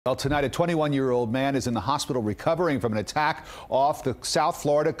Well, tonight, a 21-year-old man is in the hospital recovering from an attack off the South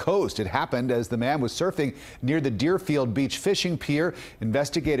Florida coast. It happened as the man was surfing near the Deerfield beach fishing pier.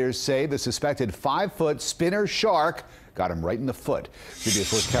 Investigators say the suspected 5-foot spinner shark got him right in the foot.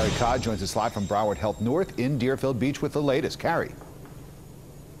 CBS 4's Carrie Codd joins us live from Broward Health North in Deerfield Beach with the latest. Carrie.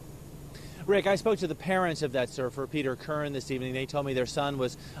 Rick, I spoke to the parents of that surfer, Peter Kern, this evening. They told me their son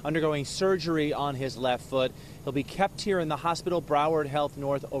was undergoing surgery on his left foot. He'll be kept here in the hospital, Broward Health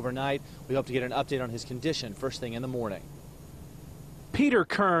North, overnight. We hope to get an update on his condition first thing in the morning. Peter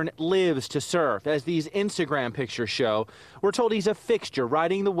Kern lives to surf, as these Instagram pictures show. We're told he's a fixture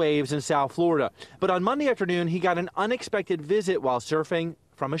riding the waves in South Florida. But on Monday afternoon, he got an unexpected visit while surfing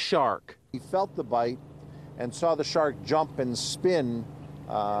from a shark. He felt the bite and saw the shark jump and spin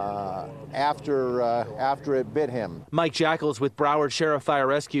after it bit him. Mike Jackals with Broward Sheriff Fire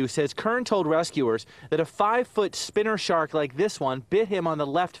Rescue says Kern told rescuers that a 5-foot spinner shark like this one bit him on the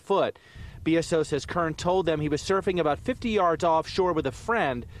left foot. BSO says Kern told them he was surfing about 50 yards offshore with a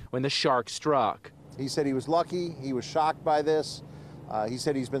friend when the shark struck. He said he was lucky. He was shocked by this. He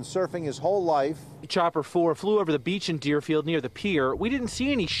said he's been surfing his whole life. Chopper 4 flew over the beach in Deerfield near the pier. We didn't see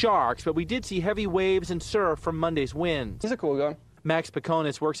any sharks, but we did see heavy waves and surf from Monday's winds. He's a cool guy. Max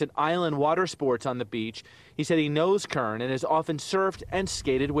Piconis works at Island Water Sports on the beach. He said he knows Kern and has often surfed and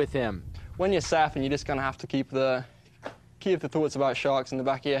skated with him. When you're surfing, you're just going to have to keep the thoughts about sharks in the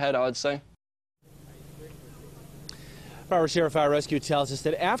back of your head, I would say. Broward Sheriff Fire Rescue tells us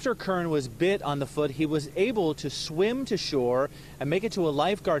that after Kern was bit on the foot, he was able to swim to shore and make it to a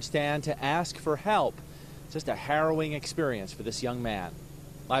lifeguard stand to ask for help. Just a harrowing experience for this young man.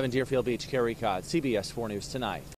 Live in Deerfield Beach, Carrie Codd, CBS 4 News Tonight.